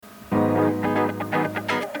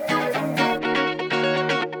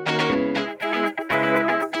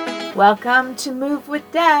Welcome to Move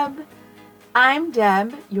with Deb. I'm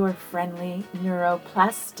Deb, your friendly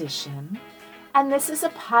neuroplastician, and this is a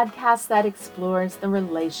podcast that explores the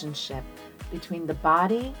relationship between the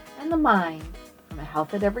body and the mind from a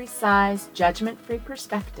health at every size, judgment-free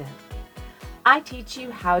perspective. I teach you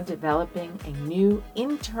how developing a new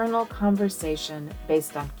internal conversation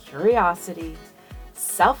based on curiosity,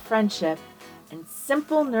 self-friendship, and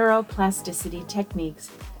simple neuroplasticity techniques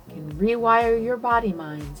can rewire your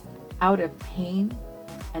body-mind out of pain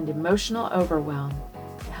and emotional overwhelm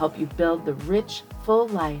to help you build the rich, full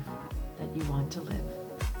life that you want to live.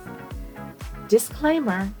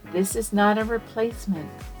 Disclaimer, this is not a replacement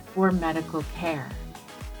for medical care.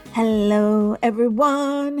 Hello,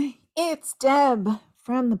 everyone. It's Deb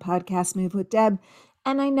from the podcast Move with Deb.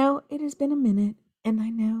 And I know it has been a minute, and I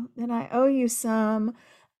know that I owe you some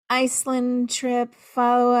Iceland trip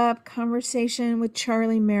follow-up conversation with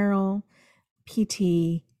Charlie Merrill,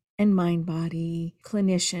 PT and mind-body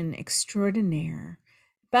clinician extraordinaire.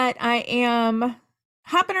 But I am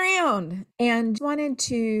hopping around and wanted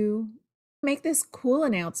to make this cool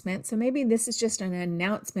announcement. So maybe this is just an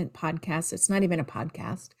announcement podcast. It's not even a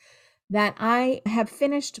podcast. That I have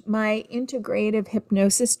finished my integrative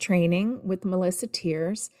hypnosis training with Melissa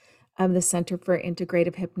Tiers of the Center for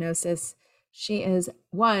Integrative Hypnosis. She is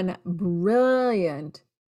one brilliant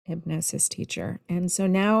hypnosis teacher. And so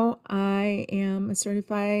now I am a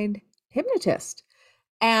certified hypnotist.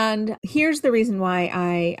 And here's the reason why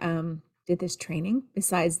I did this training.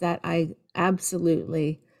 Besides that, I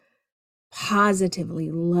absolutely, positively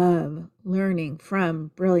love learning from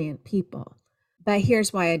brilliant people. But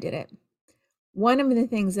here's why I did it. One of the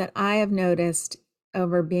things that I have noticed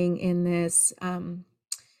over being in this pain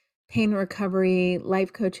recovery,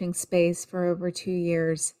 life coaching space for over 2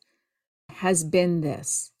 years has been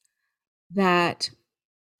this, that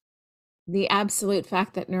the absolute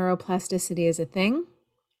fact that neuroplasticity is a thing,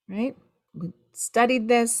 right? We studied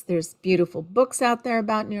this. There's beautiful books out there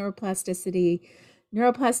about neuroplasticity.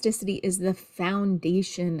 Neuroplasticity is the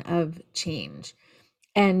foundation of change.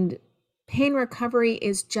 And pain recovery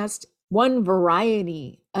is just one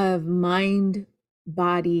variety of mind-body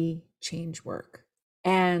change work.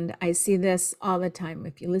 And I see this all the time.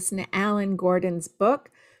 If you listen to Alan Gordon's book,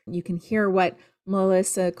 you can hear what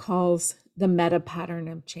Melissa calls the meta pattern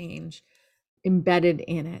of change embedded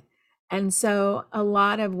in it. And so a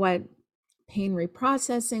lot of what pain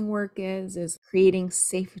reprocessing work is creating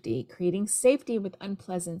safety with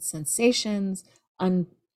unpleasant sensations,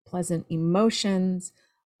 unpleasant emotions,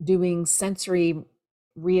 doing sensory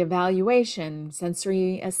reevaluation,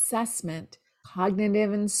 sensory assessment,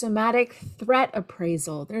 cognitive and somatic threat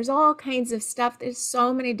appraisal. There's all kinds of stuff. There's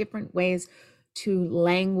so many different ways to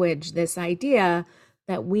language this idea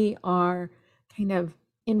that we are kind of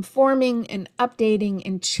informing and updating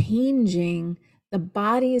and changing the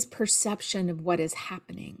body's perception of what is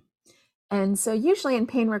happening. And so usually in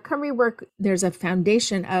pain recovery work, there's a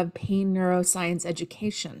foundation of pain neuroscience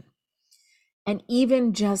education. And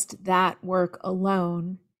even just that work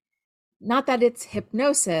alone, not that it's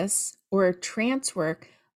hypnosis or trance work,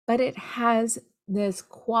 but it has this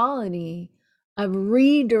quality of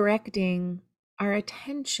redirecting our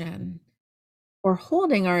attention or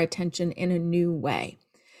holding our attention in a new way.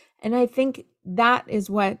 And I think that is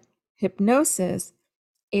what hypnosis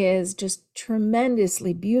is just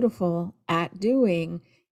tremendously beautiful at doing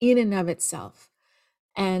in and of itself.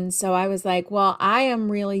 And so I was like, well, I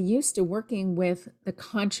am really used to working with the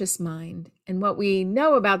conscious mind. And what we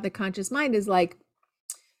know about the conscious mind is like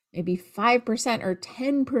maybe 5% or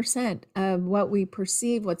 10% of what we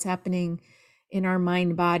perceive, what's happening in our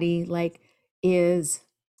mind body, like is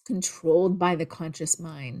controlled by the conscious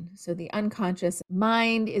mind. So the unconscious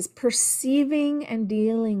mind is perceiving and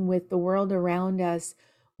dealing with the world around us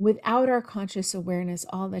without our conscious awareness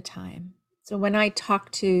all the time. So when I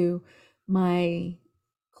talk to my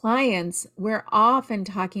clients, we're often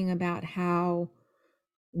talking about how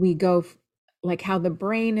we go, like how the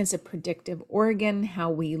brain is a predictive organ,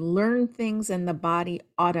 how we learn things and the body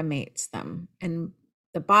automates them, and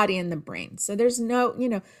the body and the brain. So there's no,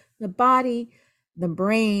 the body, the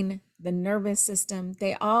brain, the nervous system,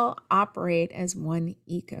 they all operate as one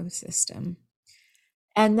ecosystem.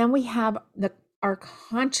 And then we have our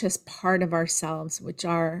conscious part of ourselves, which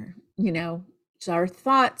are, our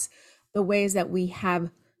thoughts, the ways that we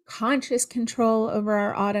have conscious control over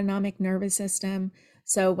our autonomic nervous system.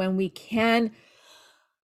 So when we can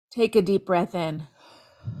take a deep breath in,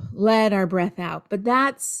 let our breath out, but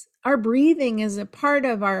that's our breathing is a part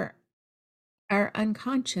of our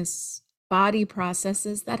unconscious body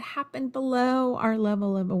processes that happen below our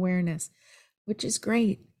level of awareness, which is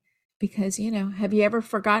great Because, have you ever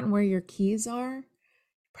forgotten where your keys are?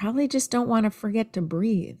 Probably just don't want to forget to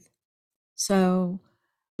breathe. So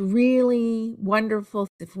really wonderful.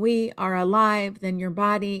 If we are alive, then your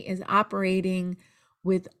body is operating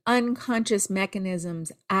with unconscious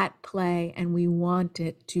mechanisms at play, and we want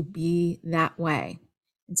it to be that way.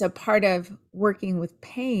 And so part of working with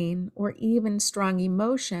pain or even strong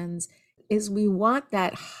emotions is we want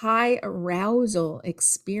that high arousal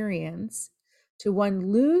experience to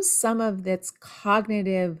lose some of its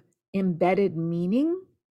cognitive embedded meaning.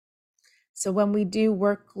 So when we do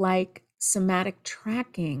work like somatic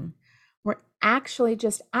tracking, we're actually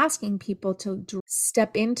just asking people to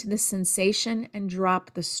step into the sensation and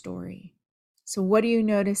drop the story. So what are you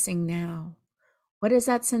noticing now? What is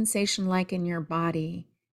that sensation like in your body?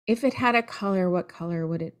 If it had a color, what color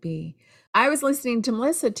would it be? I was listening to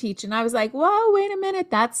Melissa teach and I was like, whoa, wait a minute.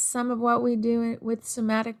 That's some of what we do with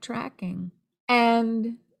somatic tracking.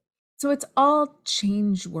 And so it's all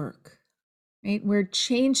change work, right? We're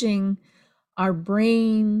changing our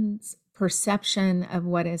brain's perception of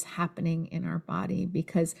what is happening in our body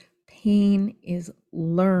because pain is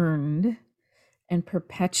learned and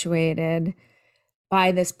perpetuated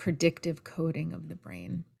by this predictive coding of the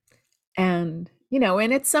brain. And,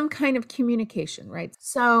 and it's some kind of communication, right?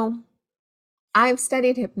 So I've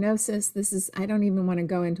studied hypnosis. I don't even want to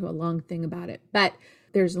go into a long thing about it, but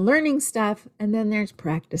there's learning stuff and then there's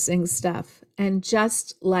practicing stuff. And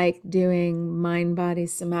just like doing mind-body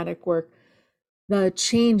somatic work, the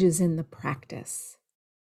changes in the practice.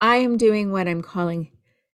 I am doing what I'm calling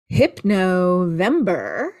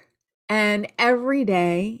HypNovember, and every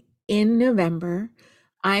day in November,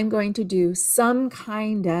 I'm going to do some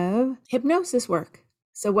kind of hypnosis work.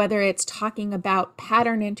 So whether it's talking about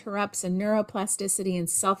pattern interrupts and neuroplasticity and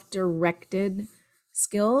self-directed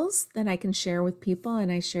skills that I can share with people,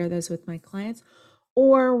 and I share those with my clients,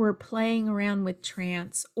 or we're playing around with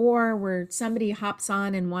trance, or where somebody hops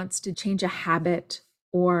on and wants to change a habit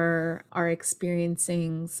or are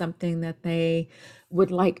experiencing something that they would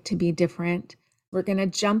like to be different. We're going to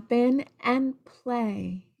jump in and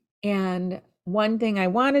play. And one thing I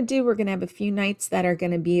want to do, we're going to have a few nights that are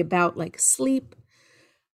going to be about like sleep.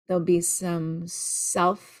 There'll be some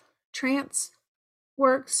self-trance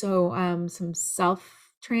work, so some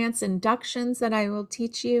self-trance inductions that I will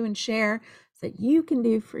teach you and share that you can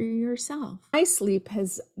do for yourself. My sleep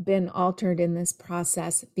has been altered in this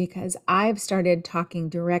process because I've started talking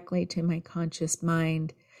directly to my conscious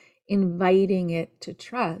mind, inviting it to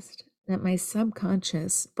trust that my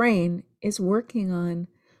subconscious brain is working on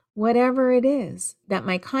whatever it is that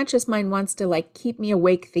my conscious mind wants to keep me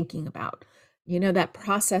awake thinking about. That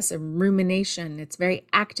process of rumination, it's very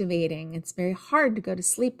activating. It's very hard to go to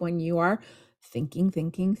sleep when you are thinking.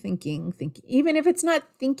 Even if it's not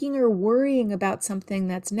thinking or worrying about something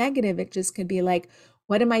that's negative, it just could be like,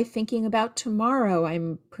 what am I thinking about tomorrow?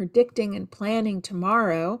 I'm predicting and planning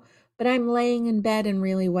tomorrow, but I'm laying in bed and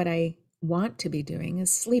really what I want to be doing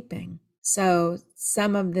is sleeping. So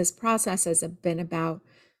some of this process has been about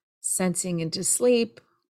sensing into sleep,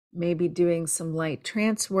 maybe doing some light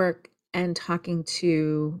trance work and talking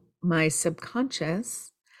to my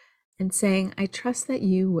subconscious and saying, I trust that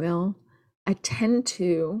you will attend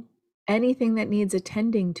to anything that needs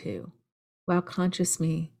attending to while conscious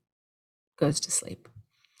me goes to sleep.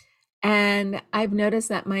 And I've noticed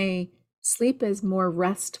that my sleep is more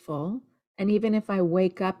restful. And even if I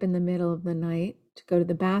wake up in the middle of the night to go to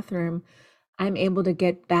the bathroom, I'm able to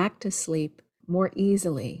get back to sleep more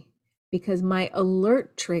easily because my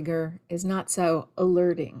alert trigger is not so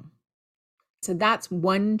alerting. So that's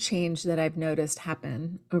one change that I've noticed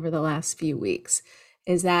happen over the last few weeks,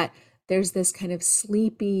 is that there's this kind of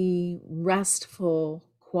sleepy, restful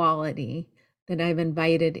quality that I've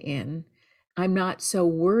invited in. I'm not so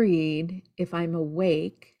worried if I'm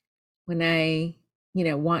awake when I,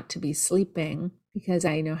 want to be sleeping because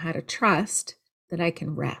I know how to trust that I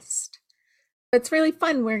can rest. It's really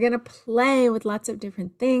fun. We're going to play with lots of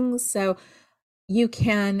different things. So you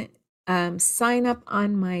can sign up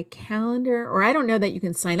on my calendar, or I don't know that you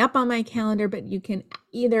can sign up on my calendar, but you can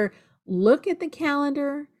either look at the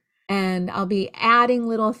calendar and I'll be adding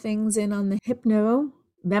little things in on the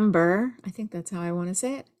HypNovember. I think that's how I want to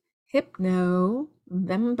say it.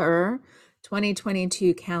 HypNovember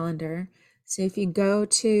 2022 calendar. So if you go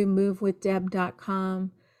to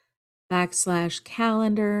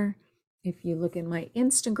movewithdeb.com/calendar, if you look in my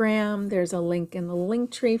Instagram, there's a link in the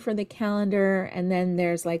link tree for the calendar. And then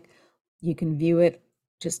there's you can view it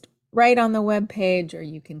just right on the web page, or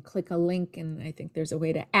you can click a link. And I think there's a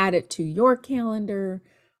way to add it to your calendar,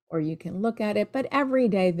 or you can look at it. But every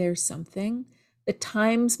day there's something. The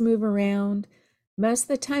times move around. Most of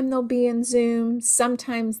the time they'll be in Zoom.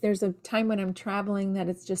 Sometimes there's a time when I'm traveling that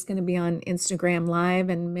it's just going to be on Instagram Live,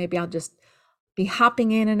 and maybe I'll just be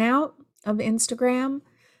hopping in and out of Instagram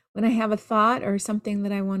when I have a thought or something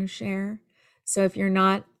that I want to share. So if you're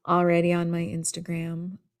not already on my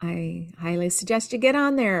Instagram, I highly suggest you get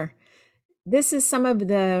on there. This is some of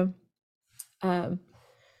the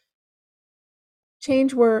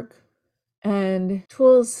change work and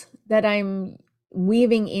tools that I'm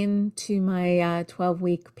weaving into my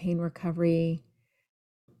 12-week pain recovery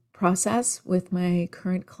process with my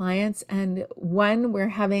current clients. And one, we're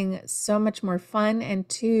having so much more fun, and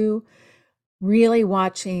two, really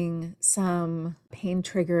watching some pain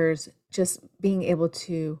triggers just being able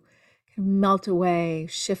to melt away,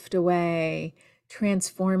 shift away,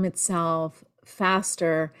 transform itself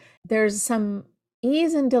faster. There's some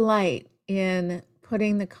ease and delight in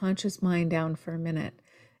putting the conscious mind down for a minute.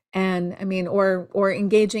 And I mean, or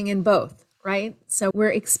engaging in both, right? So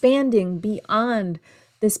we're expanding beyond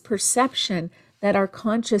this perception that our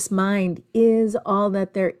conscious mind is all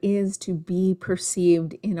that there is to be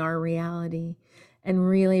perceived in our reality, and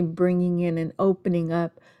really bringing in and opening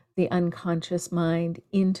up the unconscious mind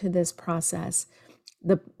into this process.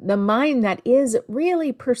 The mind that is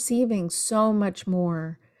really perceiving so much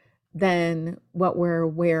more than what we're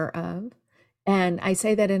aware of. And I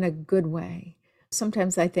say that in a good way.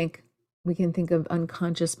 Sometimes I think we can think of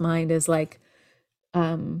unconscious mind as like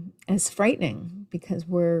as frightening, because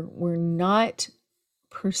we're not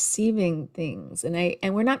perceiving things,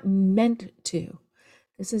 and we're not meant to.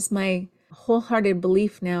 This is my wholehearted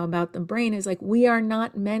belief now about the brain, is like we are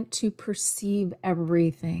not meant to perceive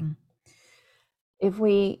everything. If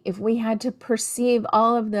we had to perceive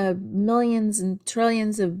all of the millions and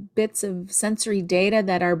trillions of bits of sensory data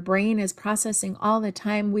that our brain is processing all the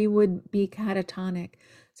time, we would be catatonic.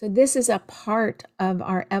 So this is a part of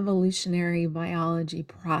our evolutionary biology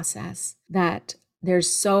process, that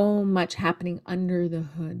there's so much happening under the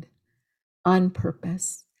hood on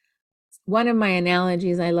purpose. One of my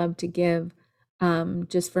analogies I love to give,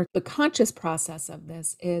 just for the conscious process of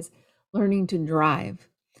this, is learning to drive.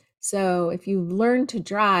 So if you've learned to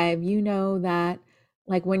drive, you know that,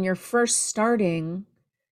 like, when you're first starting,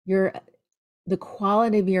 the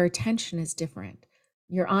quality of your attention is different.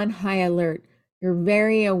 You're on high alert. You're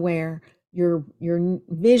very aware. Your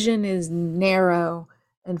vision is narrow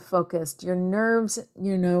and focused. Your nerves,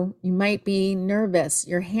 you might be nervous.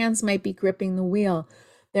 Your hands might be gripping the wheel.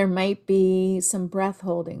 There might be some breath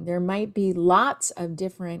holding. There might be lots of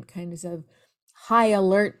different kinds of high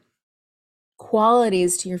alert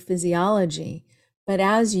qualities to your physiology. But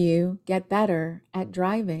as you get better at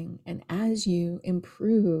driving, and as you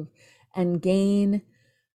improve and gain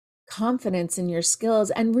confidence in your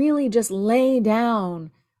skills, and really just lay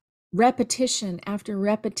down repetition after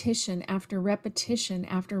repetition after repetition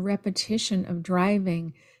after repetition of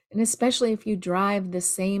driving, and especially if you drive the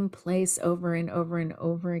same place over and over and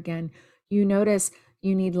over again, you notice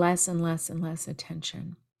you need less and less and less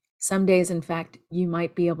attention. Some days, in fact, you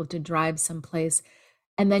might be able to drive someplace,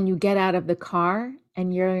 and then you get out of the car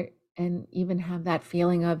and even have that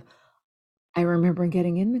feeling of, I remember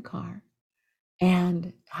getting in the car.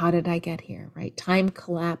 And how did I get here, right? Time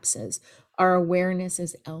collapses. Our awareness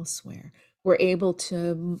is elsewhere. We're able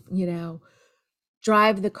to,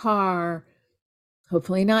 drive the car,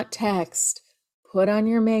 hopefully not text, put on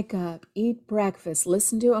your makeup, eat breakfast,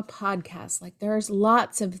 listen to a podcast. Like, there's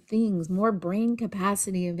lots of things, more brain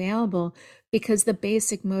capacity available, because the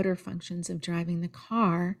basic motor functions of driving the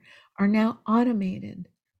car are now automated.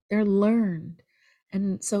 They're learned.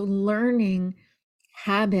 And so learning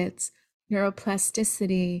habits,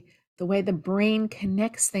 neuroplasticity, the way the brain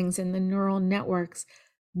connects things in the neural networks,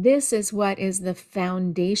 this is what is the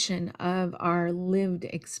foundation of our lived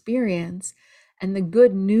experience. And the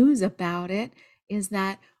good news about it is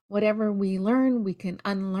that whatever we learn, we can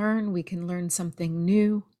unlearn, we can learn something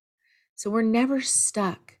new. So we're never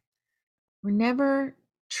stuck. We're never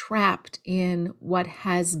trapped in what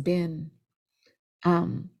has been.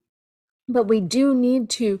 But we do need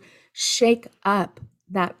to shake up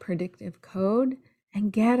that predictive code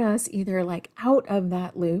and get us either like out of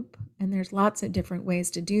that loop. And there's lots of different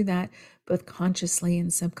ways to do that, both consciously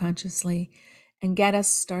and subconsciously, and get us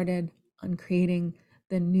started on creating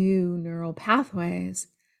the new neural pathways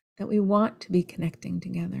that we want to be connecting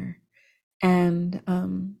together. And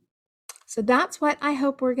so that's what I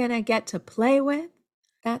hope we're going to get to play with.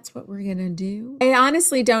 That's what we're going to do. I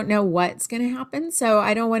honestly don't know what's going to happen, so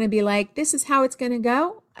I don't want to be like, this is how it's going to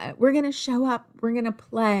go. We're going to show up. We're going to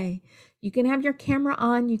play. You can have your camera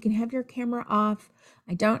on. You can have your camera off.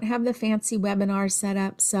 I don't have the fancy webinar set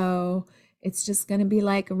up, so it's just going to be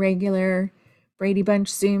like a regular Brady Bunch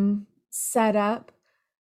Zoom setup,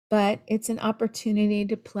 but it's an opportunity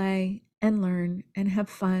to play and learn and have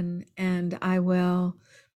fun. And I will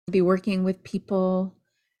be working with people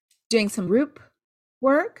doing some group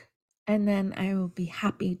work, and then I will be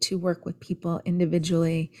happy to work with people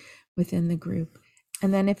individually within the group.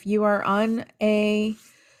 And then if you are on either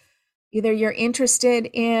you're interested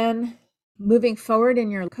in moving forward in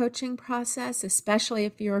your coaching process, especially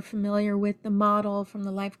if you're familiar with the model from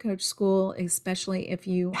the Life Coach School, especially if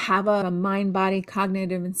you have a mind, body,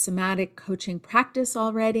 cognitive, and somatic coaching practice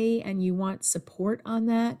already and you want support on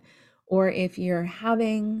that, or if you're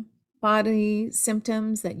having body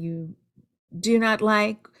symptoms that you do not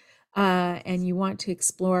like, and you want to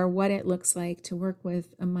explore what it looks like to work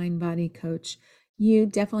with a mind-body coach, you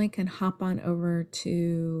definitely can hop on over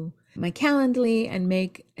to my Calendly and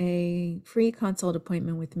make a free consult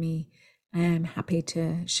appointment with me. I'm happy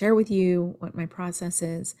to share with you what my process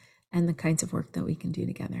is and the kinds of work that we can do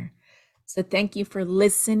together. So thank you for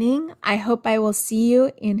listening. I hope I will see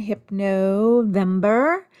you in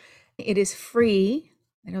HypNovember. It is free.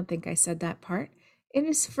 I don't think I said that part. It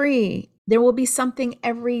is free. There will be something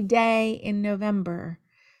every day in November.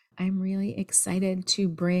 I'm really excited to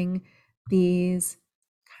bring these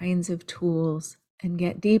kinds of tools and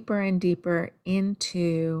get deeper and deeper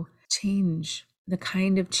into change, the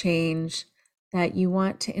kind of change that you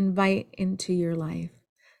want to invite into your life,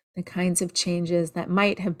 the kinds of changes that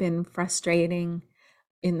might have been frustrating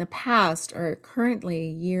in the past or currently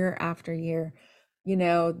year after year. You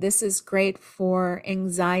know, this is great for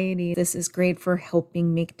anxiety. This is great for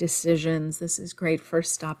helping make decisions. This is great for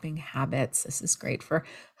stopping habits. This is great for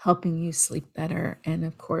helping you sleep better. And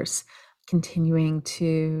of course, continuing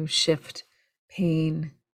to shift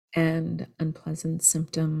pain and unpleasant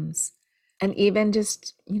symptoms. And even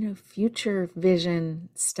just, future vision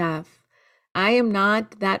stuff. I am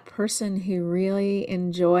not that person who really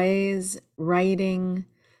enjoys writing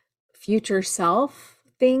future self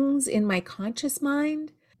things in my conscious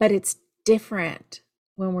mind, but it's different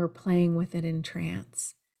when we're playing with it in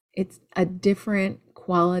trance. It's a different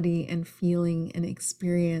quality and feeling and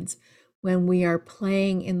experience when we are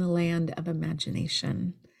playing in the land of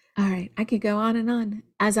imagination. All right, I could go on,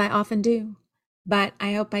 as I often do, but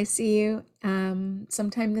I hope I see you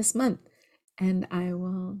sometime this month, and I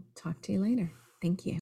will talk to you later. Thank you.